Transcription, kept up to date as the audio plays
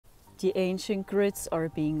The ancient grids are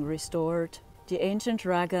being restored. The ancient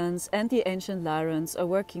dragons and the ancient Lyrans are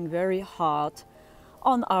working very hard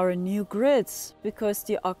on our new grids, because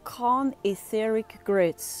the Archon etheric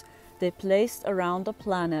grids they placed around the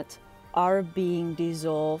planet are being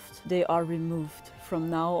dissolved. They are removed from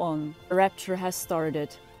now on. Rapture has started.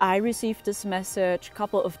 I received this message a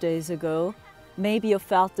couple of days ago. Maybe you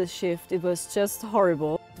felt the shift. It was just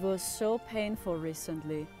horrible. It was so painful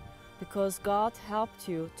recently because God helped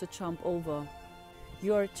you to jump over.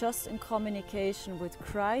 You are just in communication with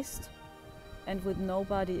Christ and with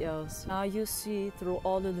nobody else. Now you see through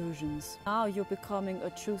all illusions. Now you're becoming a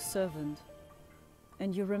true servant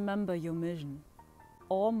and you remember your mission.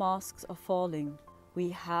 All masks are falling. We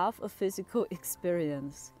have a physical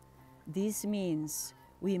experience. This means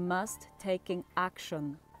we must taking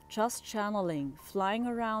action. Just channeling, flying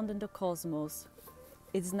around in the cosmos,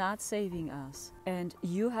 it's not saving us. And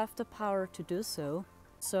you have the power to do so.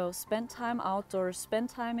 So spend time outdoors, spend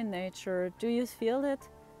time in nature. Do you feel it?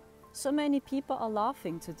 So many people are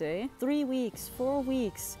laughing today. 3 weeks, 4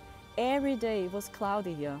 weeks, every day was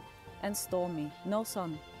cloudy here and stormy, no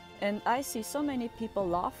sun. And I see so many people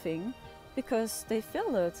laughing because they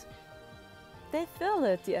feel it. They feel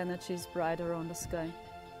it, the energy is brighter on the sky.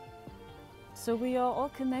 So we are all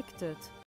connected.